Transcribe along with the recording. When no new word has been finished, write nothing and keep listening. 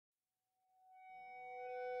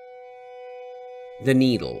The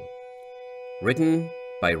Needle, written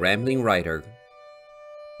by Rambling Writer,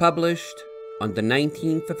 published on the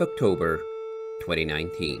 19th of October,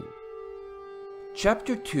 2019.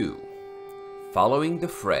 Chapter 2, Following the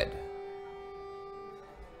Thread.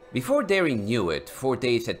 Before Daring knew it, 4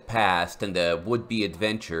 days had passed and the would-be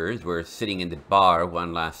adventurers were sitting in the bar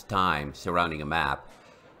one last time, surrounding a map.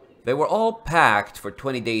 They were all packed for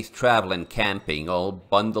 20 days travel and camping, all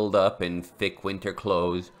bundled up in thick winter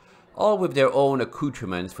clothes, all with their own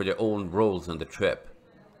accoutrements for their own roles on the trip.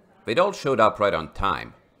 They'd all showed up right on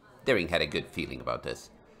time. Daring had a good feeling about this.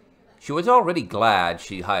 She was already glad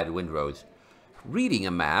she hired Windrose. Reading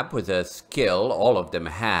a map was a skill all of them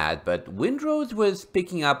had, but Windrose was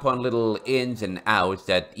picking up on little ins and outs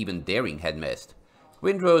that even Daring had missed.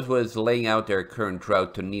 Windrose was laying out their current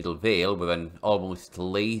route to Needle Vale with an almost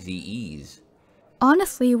lazy ease.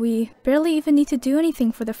 Honestly, we barely even need to do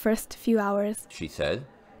anything for the first few hours, she said.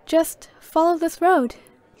 Just follow this road.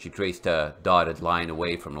 She traced a dotted line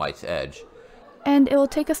away from Light's Edge. And it will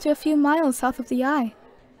take us to a few miles south of the Eye.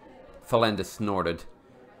 Falenda snorted.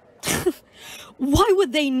 Why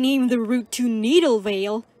would they name the route to Needle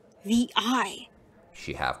Vale the Eye?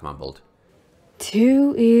 She half mumbled.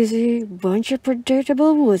 Too easy, bunch of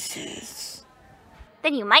predictable wusses.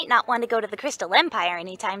 Then you might not want to go to the Crystal Empire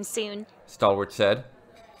anytime soon, Stalwart said.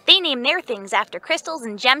 They name their things after crystals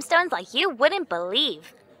and gemstones like you wouldn't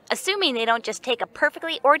believe. Assuming they don't just take a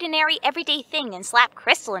perfectly ordinary, everyday thing and slap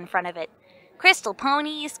crystal in front of it. Crystal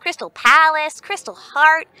ponies, crystal palace, crystal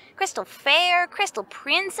heart, crystal fair, crystal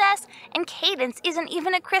princess, and Cadence isn't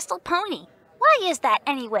even a crystal pony. Why is that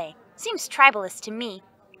anyway? Seems tribalist to me.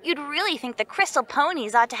 You'd really think the crystal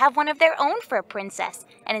ponies ought to have one of their own for a princess,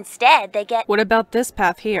 and instead they get— What about this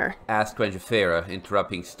path here? Asked Rangifera,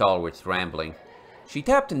 interrupting Stalwart's rambling. She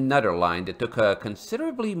tapped another line that took a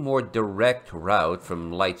considerably more direct route from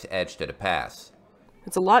Light's Edge to the pass.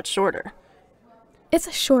 It's a lot shorter. It's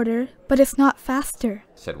shorter, but it's not faster,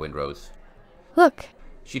 said Windrose. Look.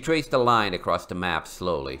 She traced a line across the map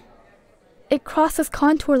slowly. It crosses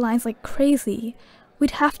contour lines like crazy.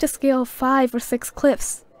 We'd have to scale 5 or 6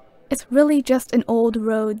 cliffs. It's really just an old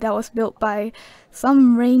road that was built by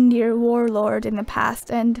some reindeer warlord in the past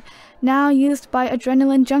and now used by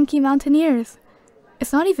adrenaline junkie mountaineers.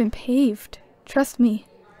 It's not even paved. Trust me,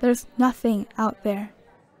 there's nothing out there.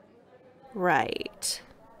 Right.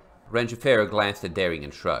 Rangifera glanced at Daring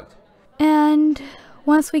and shrugged. And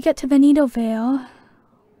once we get to the Needle Vale,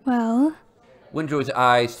 well... Windrose's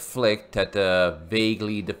eyes flicked at the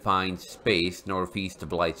vaguely defined space northeast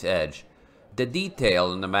of Light's Edge. The detail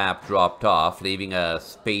on the map dropped off, leaving a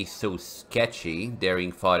space so sketchy,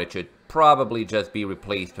 Daring thought it should probably just be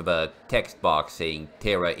replaced with a text box saying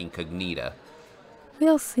Terra Incognita.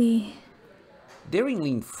 We'll see. Daring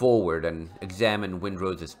leaned forward and examined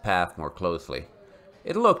Windrose's path more closely.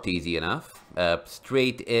 It looked easy enough. A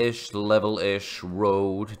straight-ish, level-ish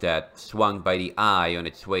road that swung by the eye on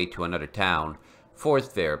its way to another town,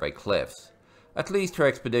 forced there by cliffs. At least her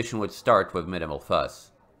expedition would start with minimal fuss.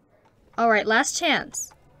 Alright, last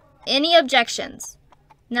chance. Any objections?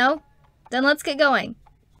 No? Then let's get going.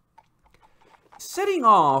 Setting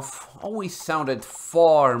off always sounded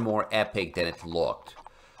far more epic than it looked.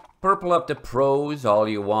 Purple up the prose all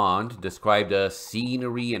you want, describe the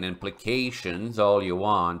scenery and implications all you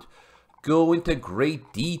want, go into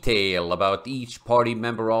great detail about each party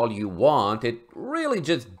member all you want. It really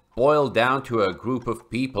just boiled down to a group of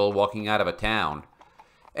people walking out of a town.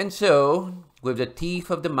 And so, with the teeth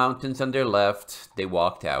of the mountains on their left, they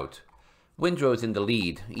walked out. Windrose in the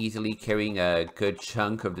lead, easily carrying a good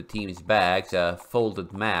chunk of the team's bags, a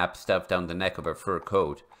folded map stuffed down the neck of her fur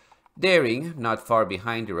coat. Daring, not far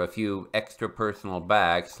behind her, a few extra personal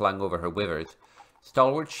bags slung over her withers.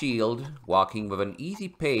 Stalwart Shield, walking with an easy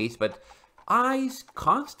pace, but eyes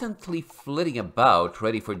constantly flitting about,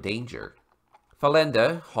 ready for danger.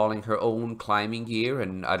 Falenda, hauling her own climbing gear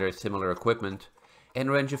and other similar equipment. And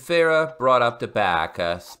Rangifera brought up the back,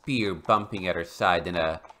 a spear bumping at her side and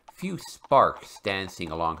a few sparks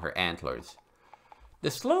dancing along her antlers.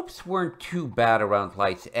 The slopes weren't too bad around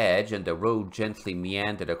Light's Edge, and the road gently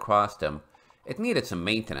meandered across them. It needed some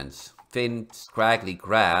maintenance. Thin, scraggly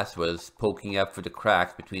grass was poking up through the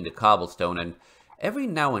cracks between the cobblestone, and every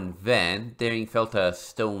now and then Daring felt a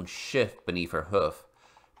stone shift beneath her hoof.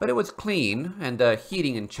 But it was clean, and the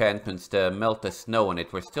heating enchantments to melt the snow in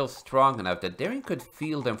it were still strong enough that Daring could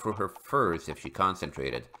feel them through her furs if she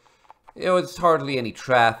concentrated. There was hardly any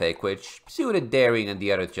traffic, which suited Daring and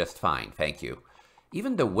the others just fine, thank you.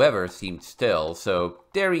 Even the weather seemed still, so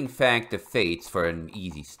Daring thanked the fates for an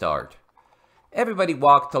easy start. Everybody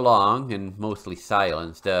walked along in mostly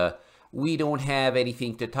silence. The We don't have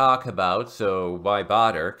anything to talk about, so why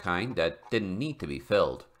bother, kind that didn't need to be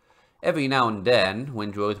filled. Every now and then,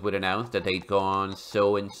 Windrose would announce that they'd gone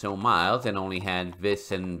so and so miles and only had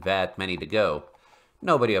this and that many to go.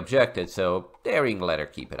 Nobody objected, so Daring let her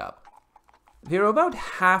keep it up. They were about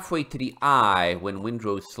halfway to the eye when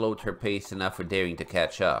Windrose slowed her pace enough for Daring to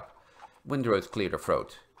catch up. Windrose cleared her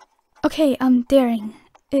throat. Okay, Daring.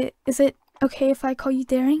 Is it okay if I call you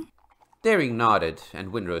Daring? Daring nodded,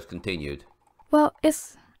 and Windrose continued. Well,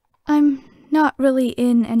 I'm not really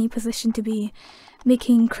in any position to be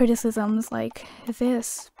making criticisms like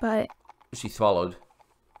this, but... She swallowed.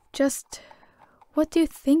 Just, what do you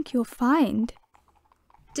think you'll find?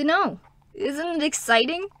 Dunno. Isn't it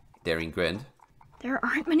exciting? Daring grinned. There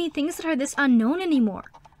aren't many things that are this unknown anymore.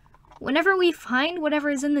 Whenever we find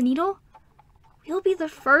whatever is in the needle, we'll be the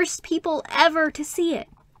first people ever to see it.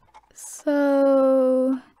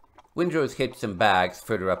 So... Windrose hid some bags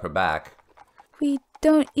further up her back. We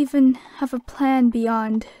don't even have a plan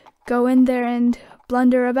beyond go in there and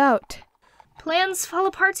blunder about. Plans fall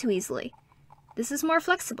apart too easily. This is more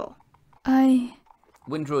flexible.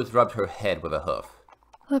 Windrose rubbed her head with a hoof.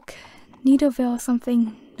 Look, Needle Vale is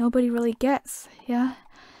something nobody really gets, yeah?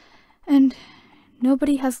 And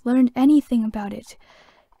nobody has learned anything about it,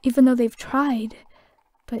 even though they've tried.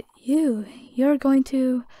 But you're going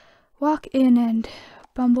to walk in and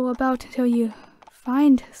bumble about until you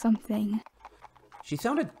find something. She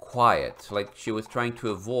sounded quiet, like she was trying to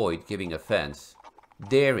avoid giving offense.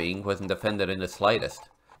 Daring wasn't offended in the slightest.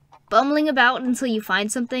 Bumbling about until you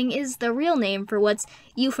find something is the real name for what's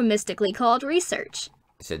euphemistically called research,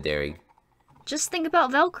 said Daring. Just think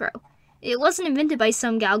about Velcro. It wasn't invented by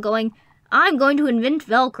some gal going, I'm going to invent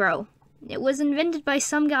Velcro. It was invented by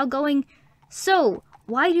some gal going, so,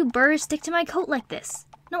 why do burrs stick to my coat like this?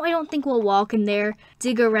 No, I don't think we'll walk in there,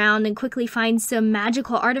 dig around, and quickly find some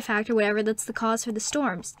magical artifact or whatever that's the cause for the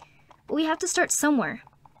storms. But we have to start somewhere.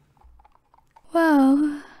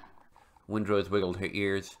 Well... Windrose wiggled her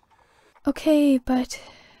ears. Okay, but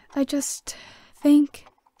I just think...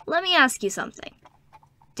 Let me ask you something.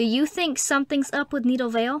 Do you think something's up with Needle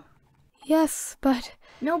Vale? Yes, but...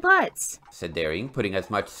 No buts, said Daring, putting as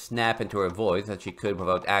much snap into her voice as she could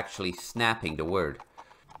without actually snapping the word.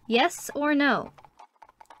 Yes or no?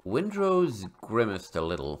 Windrose grimaced a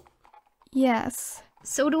little. Yes.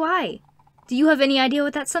 So do I. Do you have any idea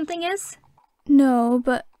what that something is? No,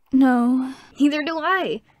 but no. Neither do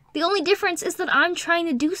I. The only difference is that I'm trying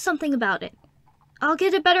to do something about it. I'll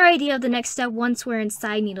get a better idea of the next step once we're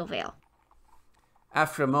inside Needle Vale.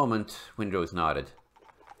 After a moment, Windrose nodded.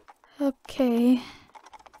 Okay.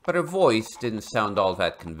 But her voice didn't sound all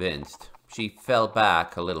that convinced. She fell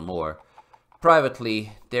back a little more.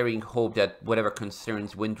 Privately, Daring hoped that whatever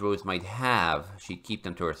concerns Windrose might have, she'd keep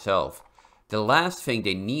them to herself. The last thing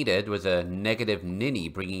they needed was a negative ninny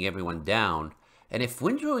bringing everyone down, and if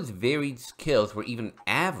Windrose's varied skills were even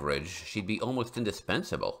average, she'd be almost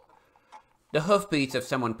indispensable. The hoofbeats of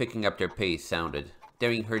someone picking up their pace sounded.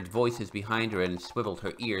 Daring heard voices behind her and swiveled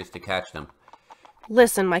her ears to catch them.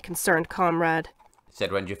 Listen, my concerned comrade,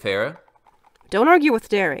 said Ranjifera. Don't argue with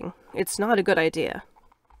Daring. It's not a good idea.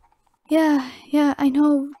 Yeah, I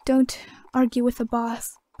know, don't argue with the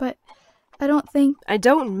boss, but I don't think... I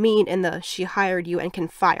don't mean in the she hired you and can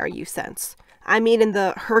fire you sense. I mean in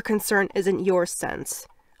the her concern isn't your sense.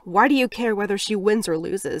 Why do you care whether she wins or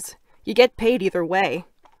loses? You get paid either way.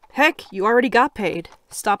 Heck, you already got paid.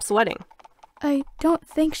 Stop sweating. I don't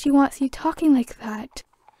think she wants you talking like that.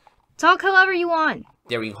 Talk however you want.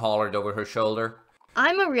 Daring hollered over her shoulder.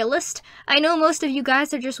 I'm a realist. I know most of you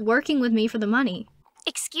guys are just working with me for the money.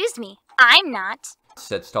 Excuse me, I'm not.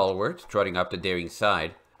 Said Stalwart, trotting up to Daring's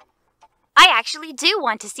side. I actually do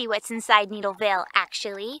want to see what's inside Needle Vale,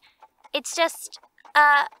 actually. It's just,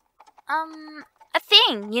 a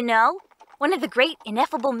thing, you know? One of the great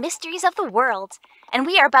ineffable mysteries of the world. And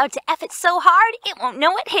we are about to F it so hard, it won't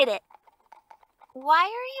know it hit it. Why are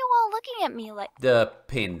you all looking at me like... The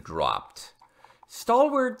pin dropped.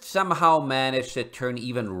 Stalwart somehow managed to turn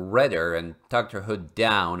even redder and tucked her hood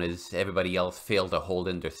down as everybody else failed to hold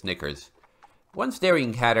in their snickers. Once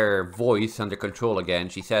Daring had her voice under control again,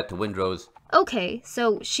 she said to Windrose, Okay,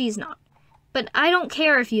 so she's not. But I don't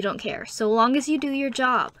care if you don't care, so long as you do your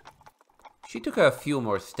job. She took a few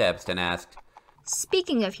more steps, then asked,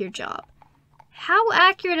 Speaking of your job, how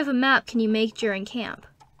accurate of a map can you make during camp?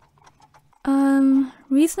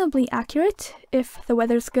 Reasonably accurate, if the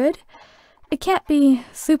weather's good. It can't be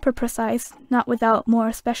super precise, not without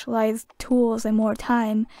more specialized tools and more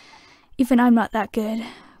time. Even I'm not that good.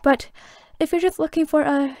 But if you're just looking for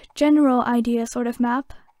a general idea sort of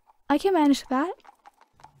map, I can manage that.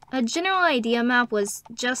 A general idea map was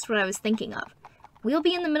just what I was thinking of. We'll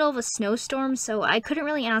be in the middle of a snowstorm, so I couldn't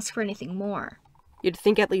really ask for anything more. You'd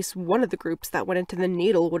think at least one of the groups that went into the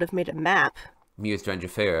Needle would have made a map, mused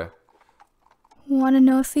Ranjafera. Wanna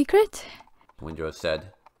know a secret? Windrose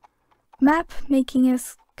said. Map making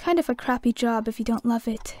is kind of a crappy job if you don't love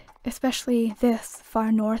it, especially this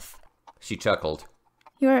far north. She chuckled.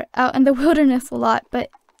 You're out in the wilderness a lot,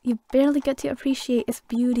 but you barely get to appreciate its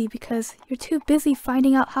beauty because you're too busy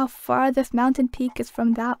finding out how far this mountain peak is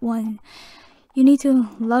from that one. You need to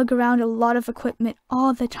lug around a lot of equipment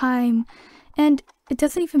all the time, and it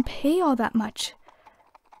doesn't even pay all that much.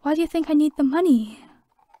 Why do you think I need the money?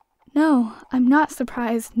 No, I'm not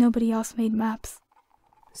surprised nobody else made maps.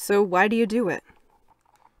 so why do you do it?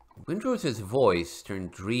 Windrose's voice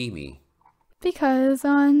turned dreamy. Because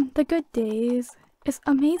on the good days, it's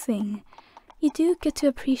amazing. You do get to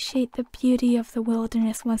appreciate the beauty of the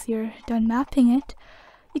wilderness once you're done mapping it.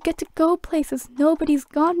 You get to go places nobody's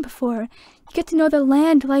gone before. You get to know the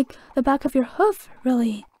land like the back of your hoof,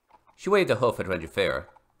 really. She waved a hoof at Ranjafera.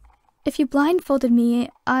 If you blindfolded me,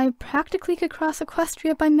 I practically could cross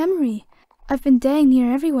Equestria by memory. I've been dang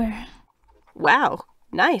near everywhere. Wow,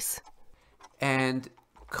 nice. And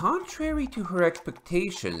contrary to her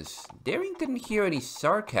expectations, Daring didn't hear any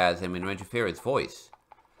sarcasm in Ranjafera's voice.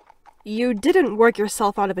 You didn't work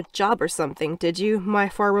yourself out of a job or something, did you, my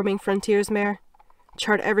far-roaming frontiersmare?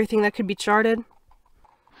 Chart everything that could be charted?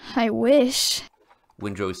 I wish.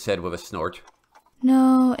 Windrose said with a snort.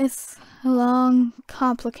 No, it's a long,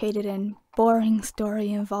 complicated, and boring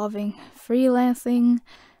story involving freelancing,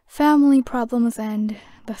 family problems, and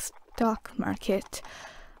the stock market.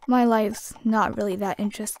 My life's not really that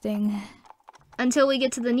interesting. Until we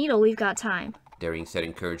get to the Needle, we've got time. Daring said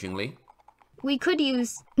encouragingly. We could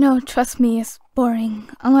use... No, trust me, it's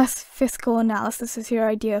boring. Unless fiscal analysis is your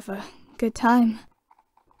idea of a good time.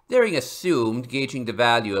 Daring assumed gauging the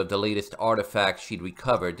value of the latest artifact she'd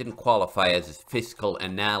recovered didn't qualify as fiscal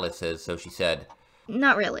analysis, so she said,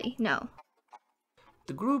 Not really, no.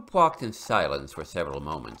 The group walked in silence for several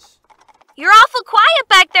moments. You're awful quiet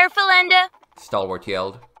back there, Felenda. Stalwart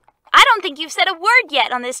yelled. I don't think you've said a word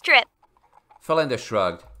yet on this trip. Felenda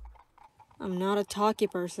shrugged. I'm not a talky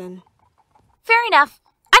person. Fair enough.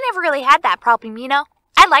 I never really had that problem, you know.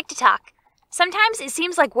 I like to talk. Sometimes it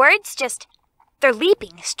seems like words just... they're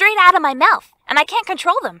leaping straight out of my mouth, and I can't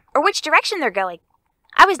control them, or which direction they're going.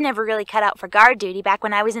 I was never really cut out for guard duty back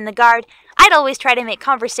when I was in the guard. I'd always try to make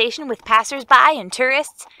conversation with passers-by and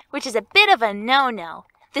tourists, which is a bit of a no-no.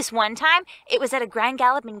 This one time, it was at a Grand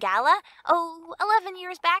Galloping Gala, 11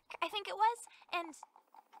 years back, I think it was, and...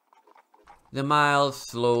 The miles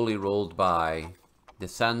slowly rolled by. The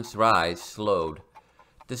sun's rise slowed.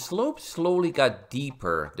 The slope slowly got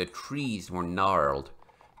deeper. The trees were gnarled.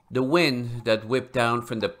 The wind that whipped down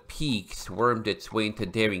from the peaks wormed its way into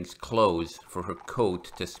Daring's clothes for her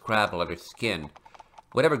coat to scrabble at her skin.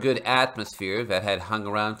 Whatever good atmosphere that had hung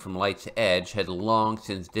around from Light's edge had long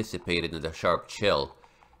since dissipated in the sharp chill.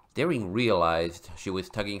 Daring realized she was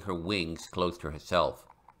tugging her wings close to herself.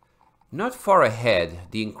 Not far ahead,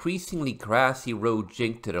 the increasingly grassy road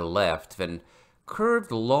jinked to the left, then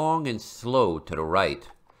curved long and slow to the right.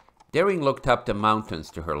 Daring looked up the mountains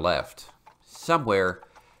to her left. Somewhere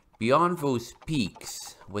beyond those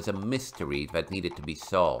peaks was a mystery that needed to be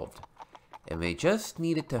solved, and they just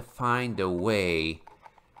needed to find a way.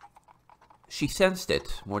 She sensed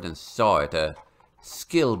it more than saw it, a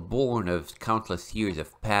skill born of countless years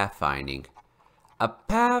of pathfinding. A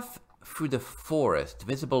path through the forest,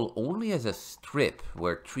 visible only as a strip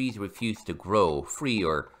where trees refused to grow, 3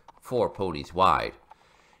 or 4 ponies wide.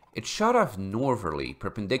 It shot off northerly,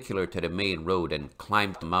 perpendicular to the main road, and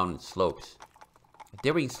climbed the mountain slopes.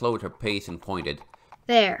 Daring slowed her pace and pointed.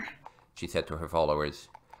 There. She said to her followers.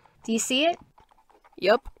 Do you see it?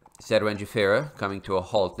 Yup. Said Ranjafera, coming to a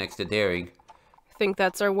halt next to Daring. Think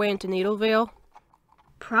that's our way into Needle Vale?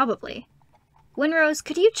 Probably. Windrose,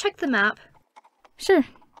 could you check the map? Sure.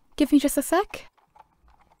 Give me just a sec.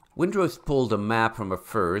 Windrose pulled a map from her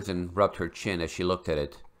furs and rubbed her chin as she looked at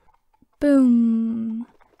it. Boom.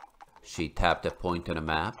 She tapped a point on a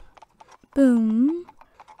map. Boom.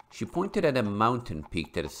 She pointed at a mountain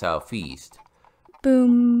peak to the southeast.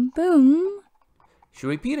 Boom, boom. She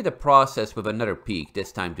repeated the process with another peak,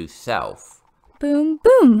 this time due south. Boom,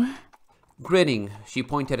 boom. Grinning, she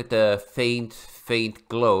pointed at the faint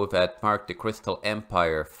glow that marked the Crystal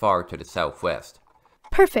Empire far to the southwest.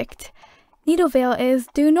 Perfect. Needle Vale is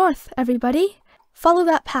due north, everybody. Follow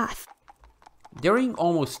that path. Daring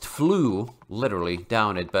almost flew, literally,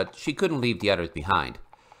 down it, but she couldn't leave the others behind.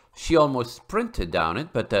 She almost sprinted down it,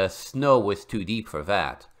 but the snow was too deep for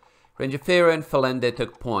that. Rangifera and Felenda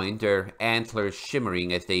took point, their antlers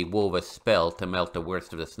shimmering as they wove a spell to melt the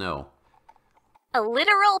worst of the snow. A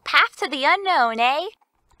literal path to the unknown, eh?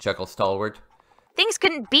 Chuckled Stalwart. Things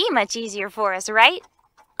couldn't be much easier for us, right?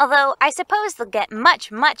 Although, I suppose they'll get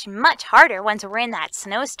much, much, much harder once we're in that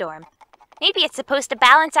snowstorm. Maybe it's supposed to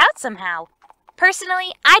balance out somehow.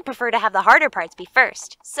 Personally, I'd prefer to have the harder parts be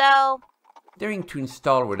first, so... Daring tuned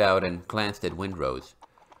Stalwart out and glanced at Windrose.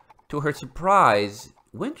 To her surprise,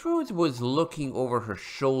 Windrose was looking over her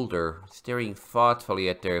shoulder, staring thoughtfully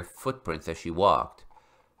at their footprints as she walked.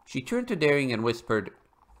 She turned to Daring and whispered,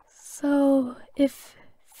 So, if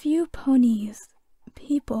few ponies,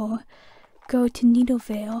 people, go to Needle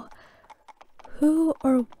Vale, who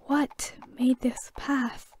or what made this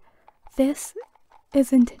path? This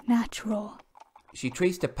isn't natural. She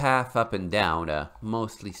traced the path up and down, a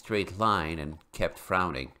mostly straight line, and kept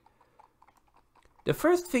frowning. The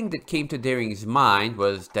first thing that came to Daring's mind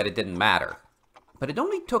was that it didn't matter. But it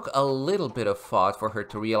only took a little bit of thought for her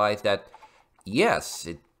to realize that, yes,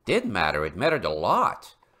 it did matter. It mattered a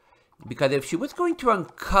lot. Because if she was going to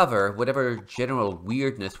uncover whatever general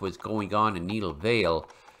weirdness was going on in Needle Vale,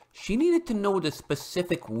 she needed to know the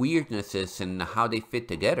specific weirdnesses and how they fit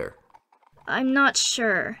together. I'm not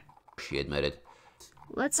sure, She admitted.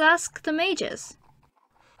 Let's ask the mages.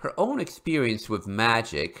 Her own experience with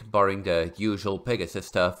magic, barring the usual Pegasus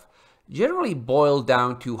stuff, generally boiled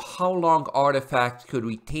down to how long artifacts could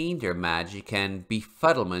retain their magic and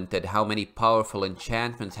befuddlement at how many powerful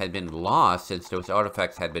enchantments had been lost since those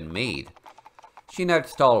artifacts had been made. She nudged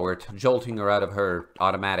Stalwart, jolting her out of her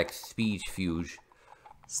automatic speech fugue.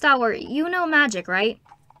 Stalwart, you know magic, right?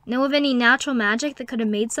 Know of any natural magic that could have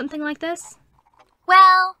made something like this?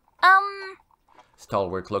 Well,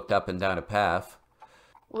 Stalwart looked up and down a path.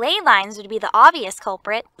 ley lines would be the obvious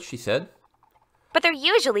culprit, She said. but they're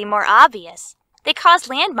usually more obvious. They cause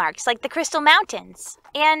landmarks like the Crystal Mountains.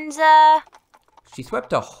 And She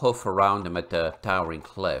swept a hoof around them at the towering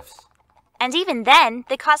cliffs. even then,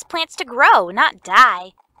 they cause plants to grow, not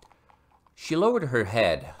die. She lowered her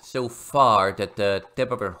head so far that the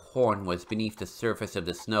tip of her horn was beneath the surface of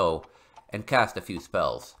the snow and cast a few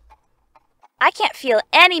spells. I can't feel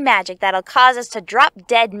any magic that'll cause us to drop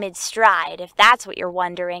dead mid-stride, if that's what you're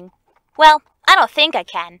wondering. Well, I don't think I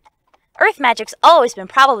can. Earth magic's always been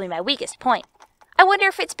probably my weakest point. I wonder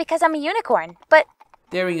if it's because I'm a unicorn, but...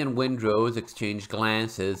 Daring and Windrose exchanged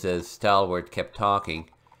glances as Stalwart kept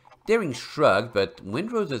talking. Daring shrugged, but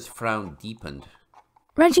Windrose's frown deepened.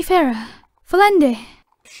 Rangifera, Felende.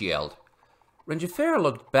 She yelled. Rangifera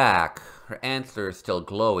looked back, her antlers still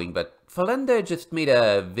glowing, but Felenda just made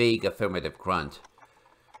a vague affirmative grunt.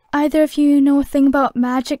 Either of you know a thing about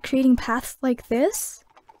magic creating paths like this?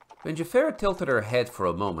 Rangifera tilted her head for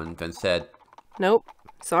a moment and said, Nope,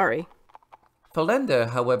 sorry. Felenda,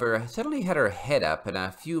 however, suddenly had her head up and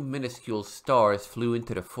a few minuscule stars flew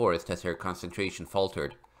into the forest as her concentration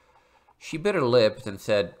faltered. She bit her lips and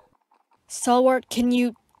said, Stalwart, can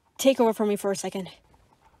you take over for me for a second?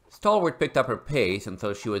 Stalwart picked up her pace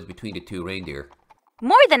until she was between the two reindeer.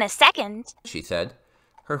 More than a second. She said.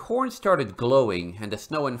 Her horn started glowing, and the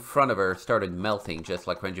snow in front of her started melting just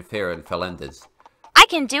like Rangifera and Felenda's. I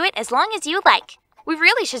can do it as long as you like. We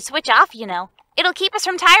really should switch off, you know. It'll keep us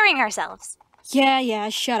from tiring ourselves. Yeah,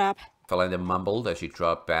 shut up. Felenda mumbled as she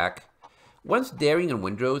dropped back. Once Daring and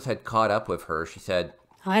Windrose had caught up with her, she said,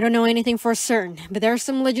 I don't know anything for certain, but there's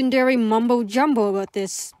some legendary mumbo-jumbo about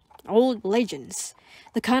this. Old legends.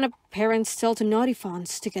 The kind of parents tell to naughty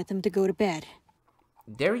fonts to get them to go to bed.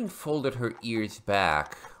 Daring folded her ears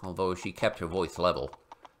back, although she kept her voice level.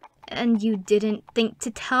 And you didn't think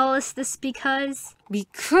to tell us this because...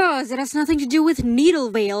 Because it has nothing to do with Needle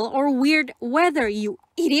Vale or weird weather, you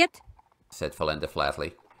idiot! Said Felenda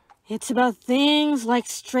flatly. It's about things like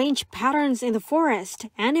strange patterns in the forest,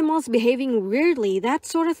 animals behaving weirdly, that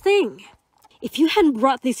sort of thing. If you hadn't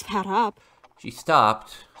brought this path up... She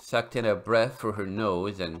stopped, sucked in a breath through her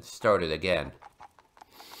nose, and started again.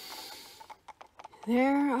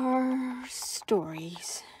 There are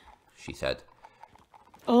stories, She said.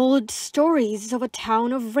 Old stories of a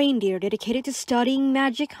town of reindeer dedicated to studying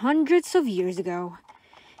magic hundreds of years ago.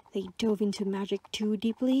 They dove into magic too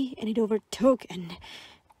deeply, and it overtook and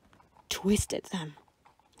twisted them.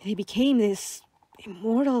 They became these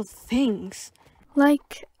immortal things.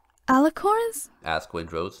 Like alicorns? Asked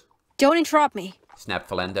Windrose. Don't interrupt me. Snapped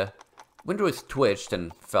Felenda. Windrose twitched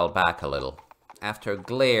and fell back a little. After a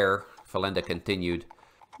glare, Felenda continued.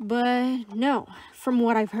 But no, from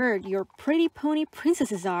what I've heard, your pretty pony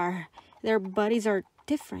princesses are. Their bodies are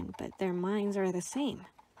different, but their minds are the same.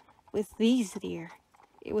 With these deer,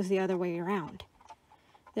 it was the other way around.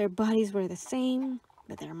 Their bodies were the same,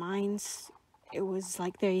 but their minds, it was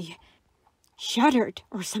like they shattered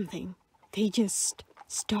or something. They just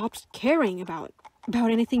stopped caring about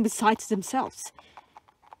anything besides themselves.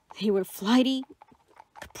 They were flighty,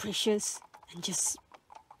 capricious, and just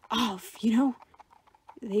off, you know?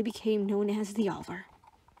 They became known as the Alvar.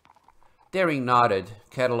 Daring nodded,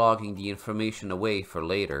 cataloging the information away for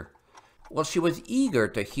later. While she was eager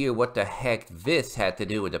to hear what the heck this had to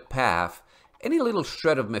do with the path, any little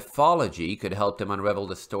shred of mythology could help them unravel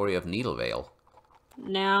the story of Needle Vale.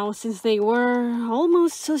 Now, since they were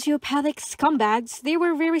almost sociopathic scumbags, they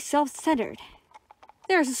were very self-centered.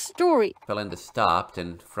 There's a story. Belinda stopped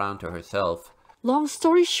and frowned to herself. Long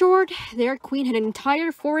story short, their queen had an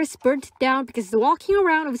entire forest burnt down because walking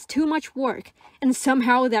around was too much work, and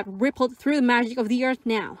somehow that rippled through the magic of the earth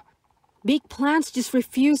now. Big plants just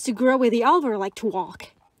refused to grow where the Alvar like to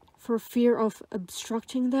walk, for fear of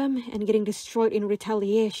obstructing them and getting destroyed in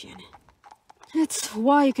retaliation. That's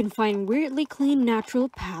why you can find weirdly clean natural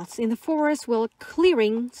paths in the forest where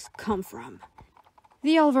clearings come from.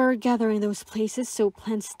 The Alvar gather in those places so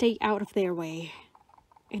plants stay out of their way.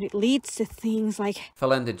 And it leads to things like...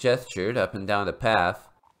 Belinda gestured up and down the path.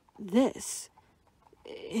 This.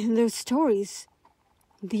 In those stories,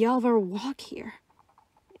 the Alvar walk here.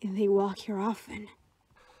 And they walk here often.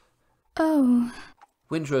 Oh.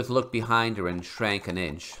 Windrose looked behind her and shrank an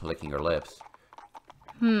inch, licking her lips.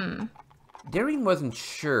 Daring wasn't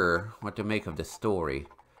sure what to make of the story.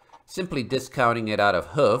 Simply discounting it out of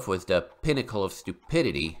hoof was the pinnacle of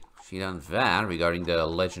stupidity. She'd done that regarding the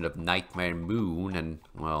legend of Nightmare Moon and,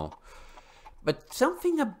 well... But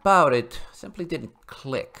something about it simply didn't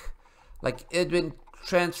click. Like it had been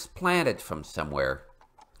transplanted from somewhere.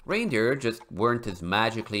 Reindeer just weren't as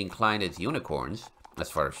magically inclined as unicorns, as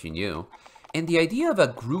far as she knew. And the idea of a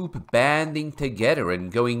group banding together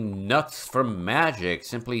and going nuts for magic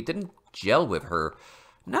simply didn't gel with her.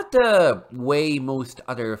 Not the way most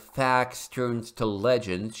other facts turns to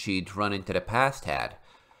legends she'd run into the past had.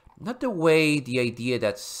 Not the way the idea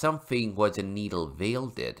that something was in Needle Vale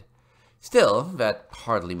did. Still, that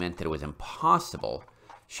hardly meant that it was impossible.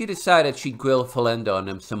 She decided she'd grill Belinda on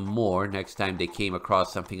them some more next time they came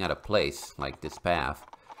across something out of place, like this path.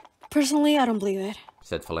 Personally, I don't believe it,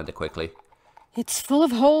 said Belinda quickly. It's full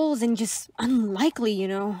of holes and just unlikely, you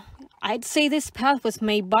know. I'd say this path was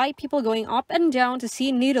made by people going up and down to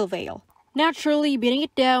see Needle Vale. Naturally beating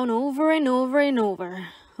it down over and over and over,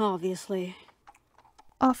 obviously.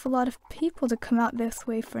 Awful lot of people to come out this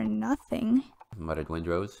way for nothing, muttered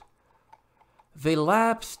Windrose. They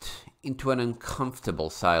lapsed into an uncomfortable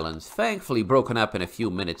silence, thankfully broken up in a few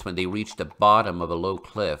minutes when they reached the bottom of a low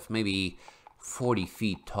cliff, maybe 40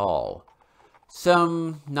 feet tall.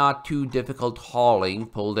 Some not too difficult hauling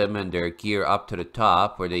pulled them and their gear up to the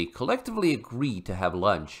top, where they collectively agreed to have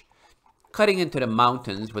lunch. Cutting into the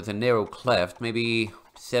mountains was a narrow cleft, maybe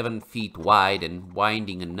 7 feet wide and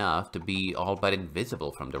winding enough to be all but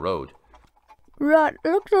invisible from the road. That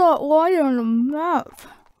looks a lot wider on the map,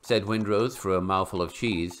 said Windrose through a mouthful of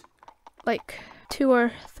cheese. Like 2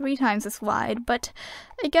 or 3 times as wide, but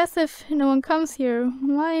I guess if no one comes here,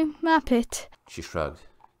 why map it? She shrugged.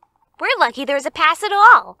 We're lucky there's a pass at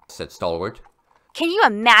all, said Stalwart. Can you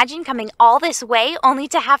imagine coming all this way only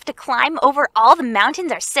to have to climb over all the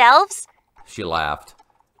mountains ourselves? She laughed.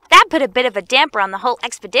 That put a bit of a damper on the whole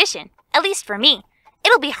expedition, at least for me.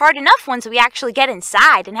 It'll be hard enough once we actually get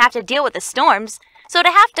inside and have to deal with the storms. So to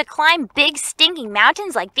have to climb big stinking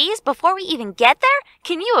mountains like these before we even get there?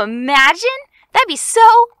 Can you imagine? That'd be so...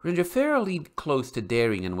 Ringefera leaned close to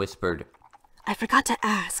Daring and whispered, I forgot to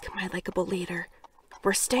ask, my likable leader.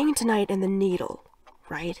 We're staying tonight in the Needle,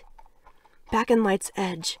 right? Back in Light's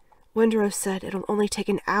Edge, Windrose said it'll only take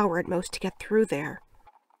an hour at most to get through there.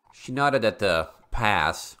 She nodded at the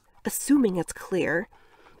pass. Assuming it's clear,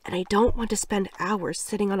 and I don't want to spend hours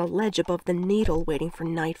sitting on a ledge above the Needle waiting for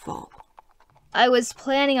nightfall. I was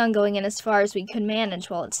planning on going in as far as we could manage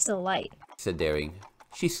while it's still light, said Daring.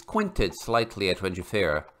 She squinted slightly at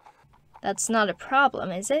Ringefera. That's not a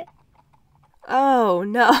problem, is it? Oh,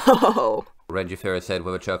 no, Ringefera said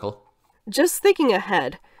with a chuckle. Just thinking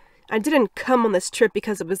ahead. I didn't come on this trip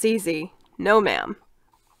because it was easy. No, ma'am.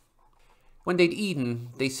 When they'd eaten,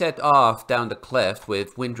 they set off down the cleft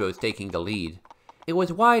with Windrose taking the lead. It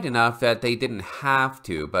was wide enough that they didn't have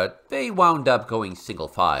to, but they wound up going single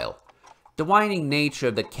file. The winding nature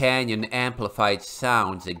of the canyon amplified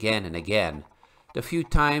sounds again and again. The few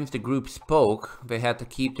times the group spoke, they had to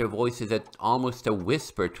keep their voices at almost a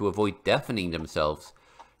whisper to avoid deafening themselves.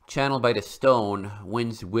 Channeled by the stone,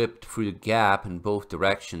 winds whipped through the gap in both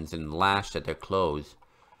directions and lashed at their clothes.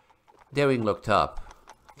 Daring looked up.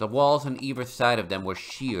 The walls on either side of them were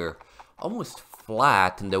sheer, almost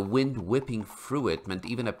flat, and the wind whipping through it meant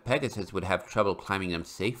even a Pegasus would have trouble climbing them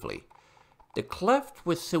safely. The cleft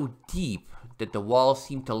was so deep that the wall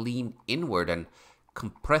seemed to lean inward and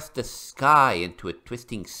compress the sky into a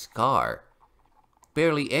twisting scar.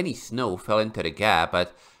 Barely any snow fell into the gap,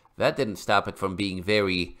 but that didn't stop it from being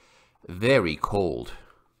very, very cold.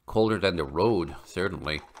 Colder than the road,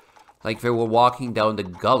 certainly. Like they were walking down the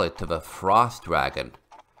gullet of a frost dragon.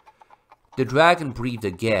 The dragon breathed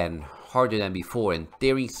again, harder than before, and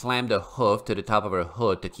Daring slammed a hoof to the top of her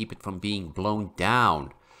hood to keep it from being blown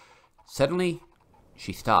down. Suddenly,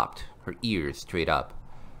 she stopped, her ears straight up.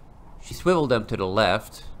 She swiveled them to the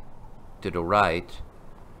left, to the right.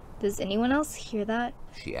 Does anyone else hear that?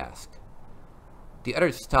 She asked. The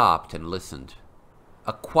others stopped and listened.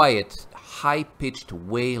 A quiet, high-pitched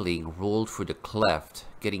wailing rolled through the cleft,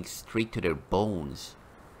 getting straight to their bones.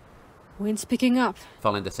 Wind's picking up.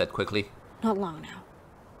 Valinda said quickly. Not long now.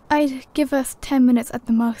 I'd give us 10 minutes at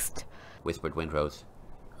the most. Whispered Windrose.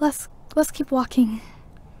 Let's keep walking.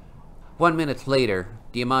 1 minute later,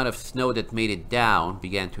 the amount of snow that made it down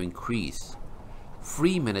began to increase.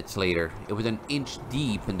 3 minutes later, it was an inch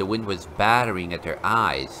deep and the wind was battering at their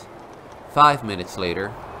eyes. 5 minutes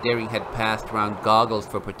later, Daring had passed around goggles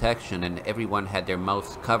for protection and everyone had their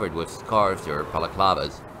mouths covered with scarves or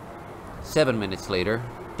balaclavas. 7 minutes later,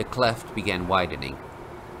 the cleft began widening.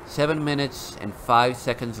 7 minutes and 5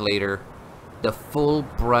 seconds later, the full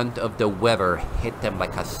brunt of the weather hit them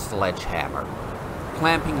like a sledgehammer.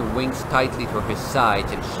 Clamping her wings tightly to her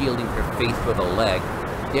sides and shielding her face with a leg,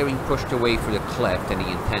 Daring pushed away through the cleft and the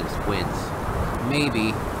intense winds.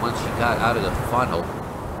 Maybe, once she got out of the funnel.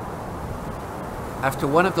 After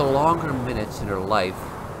one of the longer minutes in her life,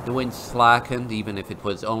 the wind slackened, even if it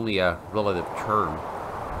was only a relative term.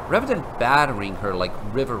 Rather than battering her like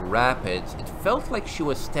river rapids, it felt like she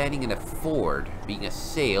was standing in a ford, being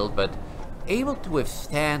assailed, but able to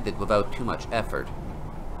withstand it without too much effort.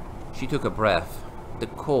 She took a breath. The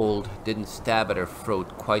cold didn't stab at her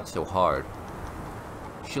throat quite so hard.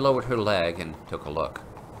 She lowered her leg and took a look.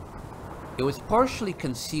 It was partially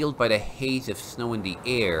concealed by the haze of snow in the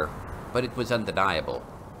air, but it was undeniable.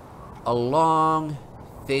 A long,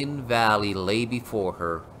 thin valley lay before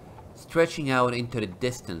her, stretching out into the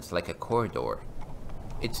distance like a corridor.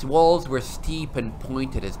 Its walls were steep and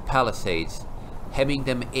pointed as palisades, hemming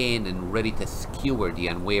them in and ready to skewer the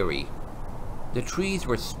unwary. The trees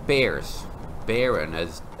were sparse, barren,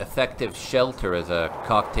 as effective shelter as a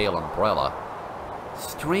cocktail umbrella.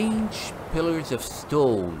 Strange pillars of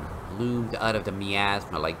stone loomed out of the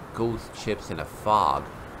miasma like ghost ships in a fog.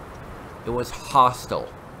 It was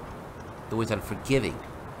hostile. It was unforgiving.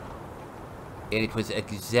 And it was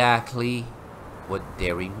exactly what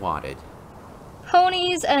Daring wanted.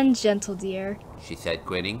 Ponies and gentle deer, She said,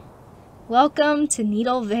 grinning. welcome to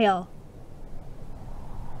Needle Vale.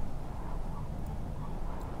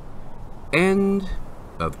 End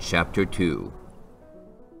of Chapter 2.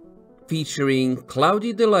 Featuring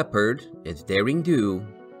Cloudy the Leopard as Daring Do,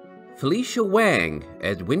 Felicia Wang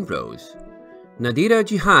as Windrose, Nadira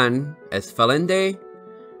Jihan as Falende,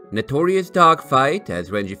 Notorious Dogfight as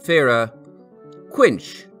Rangifera,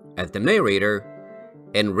 Quinch as the narrator,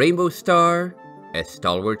 and Rainbow Star as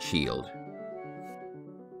Stalwart Shield.